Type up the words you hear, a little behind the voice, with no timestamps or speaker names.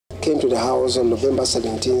came to the House on November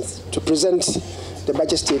 17th to present the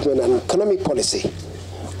budget statement and economic policy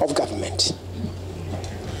of government.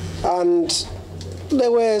 And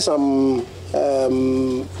there were some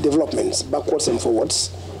developments, backwards and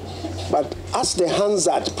forwards. But as the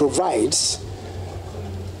Hansard provides,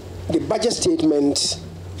 the budget statement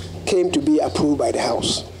came to be approved by the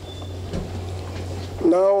House.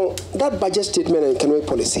 Now, that budget statement and economic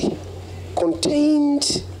policy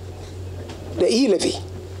contained the E-Levy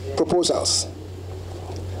proposals.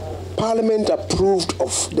 Parliament approved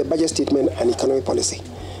of the budget statement and economic policy.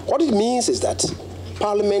 What it means is that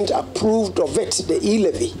Parliament approved of it, the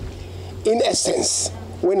E-Levy, in essence,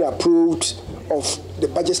 when approved of the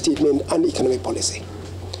budget statement and economic policy.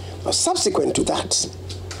 Now, subsequent to that,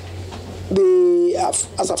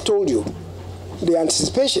 as I've told you, the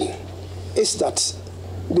anticipation is that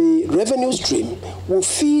the revenue stream will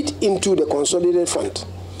feed into the consolidated fund.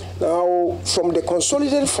 Now, from the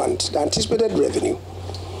consolidated fund, the anticipated revenue,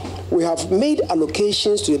 we have made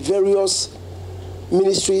allocations to the various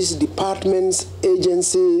ministries, departments,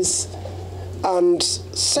 agencies, and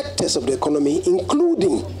sectors of the economy,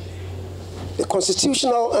 including the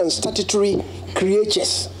constitutional and statutory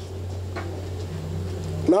creatures.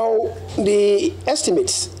 Now, the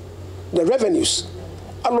estimates, the revenues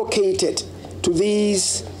allocated to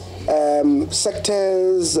these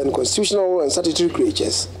sectors and constitutional and statutory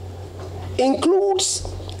creatures includes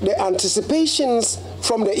the anticipations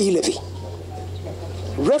from the E-Levy.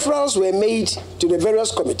 Referrals were made to the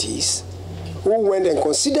various committees who went and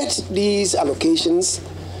considered these allocations,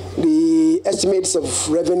 the estimates of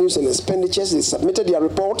revenues and expenditures. They submitted their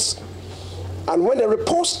reports. And when the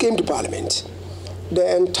reports came to Parliament,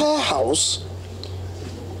 the entire House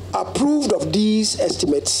approved of these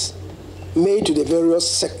estimates made to the various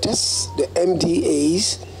sectors, the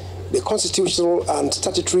MDAs, the constitutional and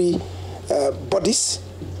statutory bodies.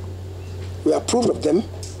 We approved of them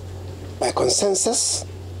by consensus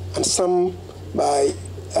and some by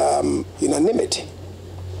unanimity.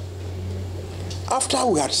 After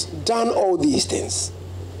we had done all these things,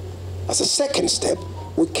 as a second step,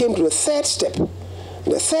 we came to the third step.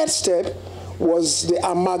 The third step was the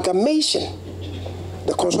amalgamation,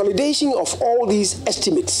 the consolidation of all these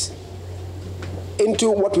estimates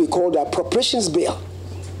into what we call the appropriations bill.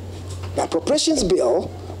 The appropriations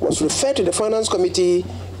bill was referred to the Finance Committee.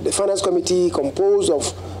 The Finance Committee composed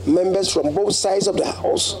of members from both sides of the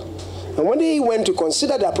House. And when they went to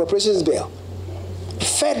consider the appropriations bill,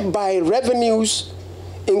 fed by revenues,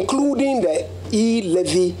 including the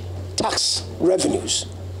E-Levy tax revenues,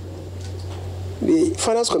 the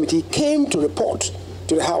Finance Committee came to report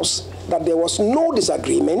to the House that there was no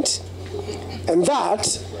disagreement and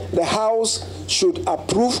that the House should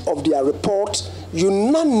approve of their report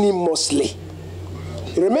unanimously.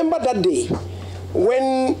 Remember that day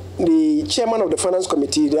when the chairman of the Finance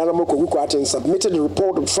Committee, the Honorable Kogu Kwarteng, submitted the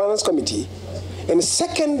report of the Finance Committee, and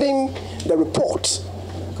seconding the report,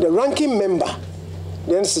 the ranking member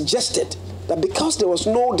then suggested that because there was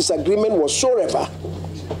no disagreement whatsoever,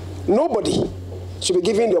 nobody should be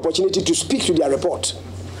given the opportunity to speak to their report.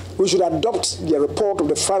 We should adopt the report of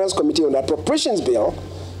the Finance Committee on the Appropriations Bill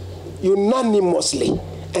unanimously.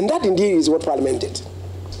 And that indeed is what Parliament did.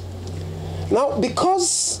 Now,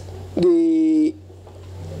 because the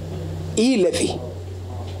E-Levy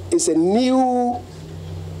is a new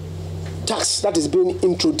tax that is being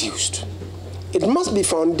introduced, it must be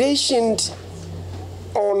foundationed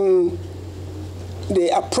on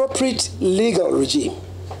the appropriate legal regime,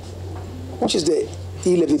 which is the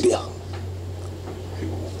E-Levy bill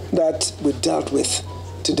that we dealt with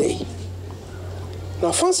today.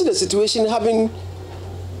 Now, fancy the situation having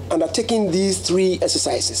undertaken these three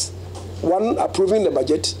exercises. One, approving the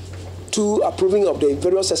budget. Two, approving of the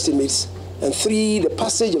various estimates. And three, the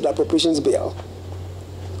passage of the appropriations bill.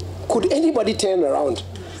 Could anybody turn around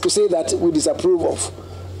to say that we disapprove of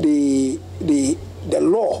the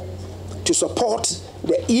law to support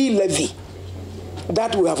the E-Levy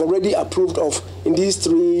that we have already approved of in these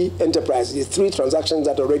three enterprises, these three transactions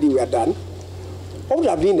that already were done? What would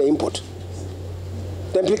have been the input?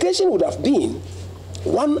 The implication would have been,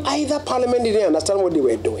 one, either Parliament didn't understand what they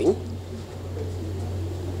were doing,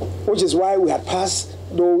 which is why we had passed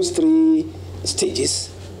those three stages,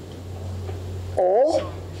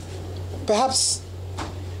 or perhaps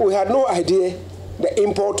we had no idea the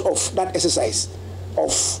import of that exercise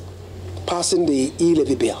of passing the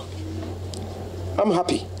E-Levy bill. I'm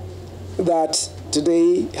happy that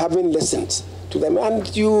today, having listened to them,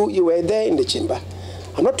 and you were there in the chamber,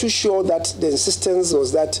 I'm not too sure that the insistence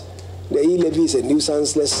was that the E-Levy is a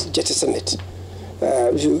nuisance, let's jettison it.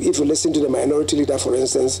 If you listen to the minority leader, for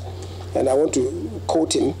instance, and I want to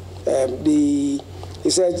quote him, he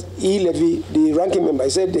said E-Levy, the ranking member, he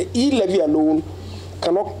said the E-Levy alone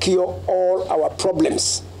cannot cure all our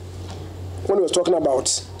problems. When he was talking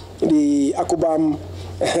about the Akubam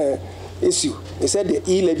issue, he said the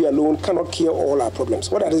E-Levy alone cannot cure all our problems.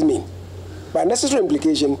 What does this mean? By necessary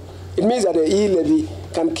implication, it means that the E-Levy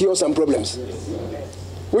can cure some problems,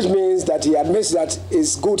 which means that he admits that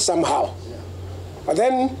it's good somehow. And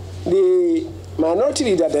then the minority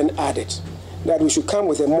leader then added that we should come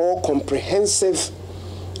with a more comprehensive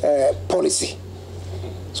policy.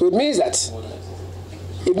 So it means that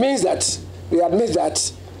we admit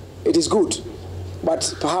that it is good,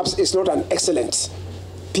 but perhaps it's not an excellent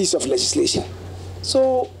piece of legislation.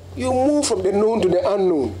 So you move from the known to the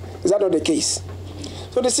unknown. Is that not the case?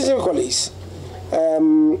 So, distinguished colleagues,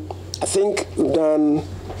 I think we've done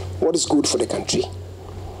what is good for the country.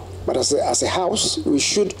 But as a House, we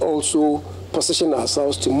should also position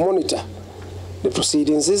ourselves to monitor the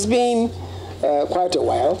proceedings. It's been quite a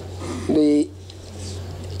while. The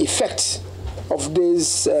effect of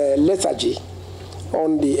this lethargy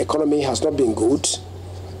on the economy has not been good.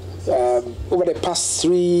 Over the past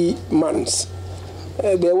 3 months,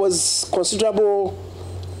 there was considerable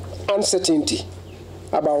uncertainty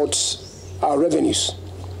about our revenues.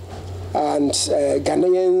 And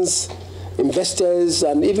Ghanaians, investors,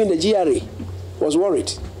 and even the GRA was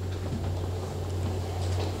worried.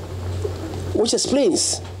 Which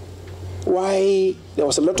explains why there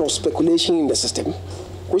was a lot of speculation in the system,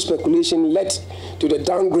 which speculation led to the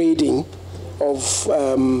downgrading of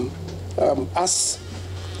us,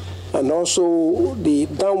 and also the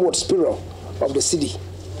downward spiral of the cedi,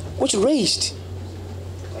 which raised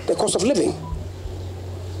the cost of living.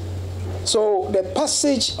 So the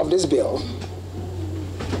passage of this bill,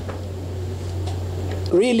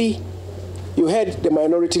 really, you heard the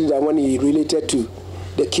minority leader when he related to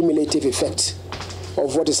the cumulative effect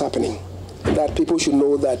of what is happening, that people should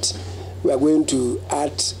know that we are going to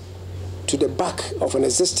add to the back of an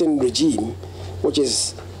existing regime, which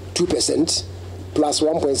is 2% plus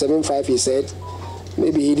 1.75, he said.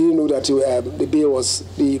 Maybe he didn't know that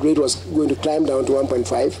the rate was going to climb down to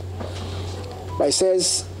 1.5. But he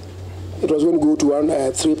says it was going to go to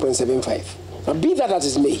 3.75. Now, be that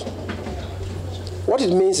as it may, what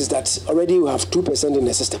it means is that already we have 2% in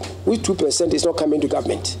the system, which 2% is not coming to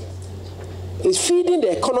government. It's feeding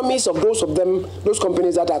the economies of those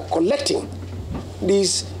companies that are collecting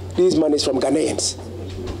these monies from Ghanaians,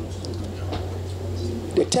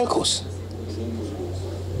 the telcos.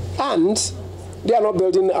 And they are not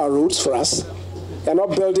building our roads for us. They are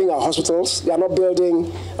not building our hospitals. They are not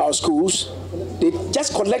building our schools. They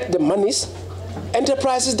just collect the monies.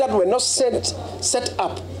 Enterprises that were not set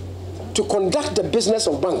up to conduct the business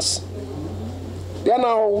of banks, they are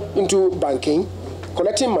now into banking,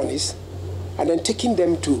 collecting monies, and then taking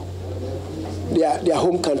them to their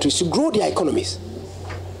home countries to grow their economies.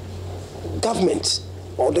 Government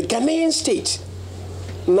or the Ghanaian state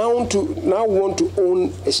now want to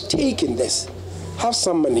own a stake in this, have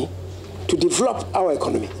some money to develop our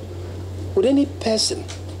economy. Would any person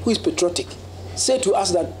who is patriotic say to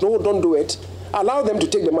us that, no, don't do it, allow them to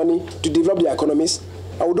take the money to develop their economies?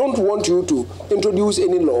 I don't want you to introduce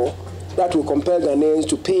any law that will compel Ghanaians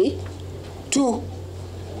to pay to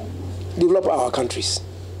develop our countries.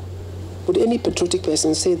 Would any patriotic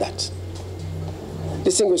person say that?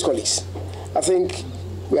 Distinguished colleagues, I think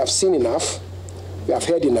we have seen enough, we have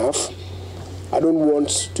heard enough. I don't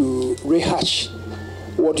want to rehash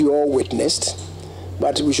what you all witnessed,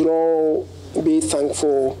 but we should all be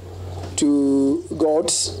thankful to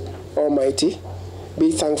God Almighty,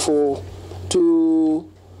 be thankful to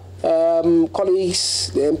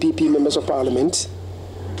colleagues, the MPP members of Parliament,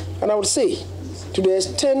 and I would say, to the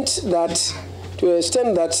extent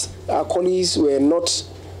that our colleagues were not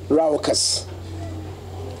raucous,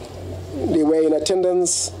 they were in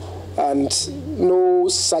attendance and no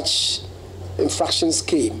such infractions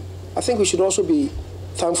came, I think we should also be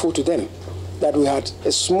thankful to them that we had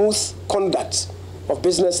a smooth conduct of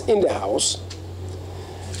business in the House,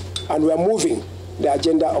 and we are moving the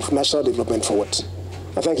agenda of national development forward.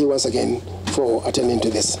 I thank you once again for attending to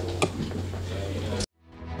this.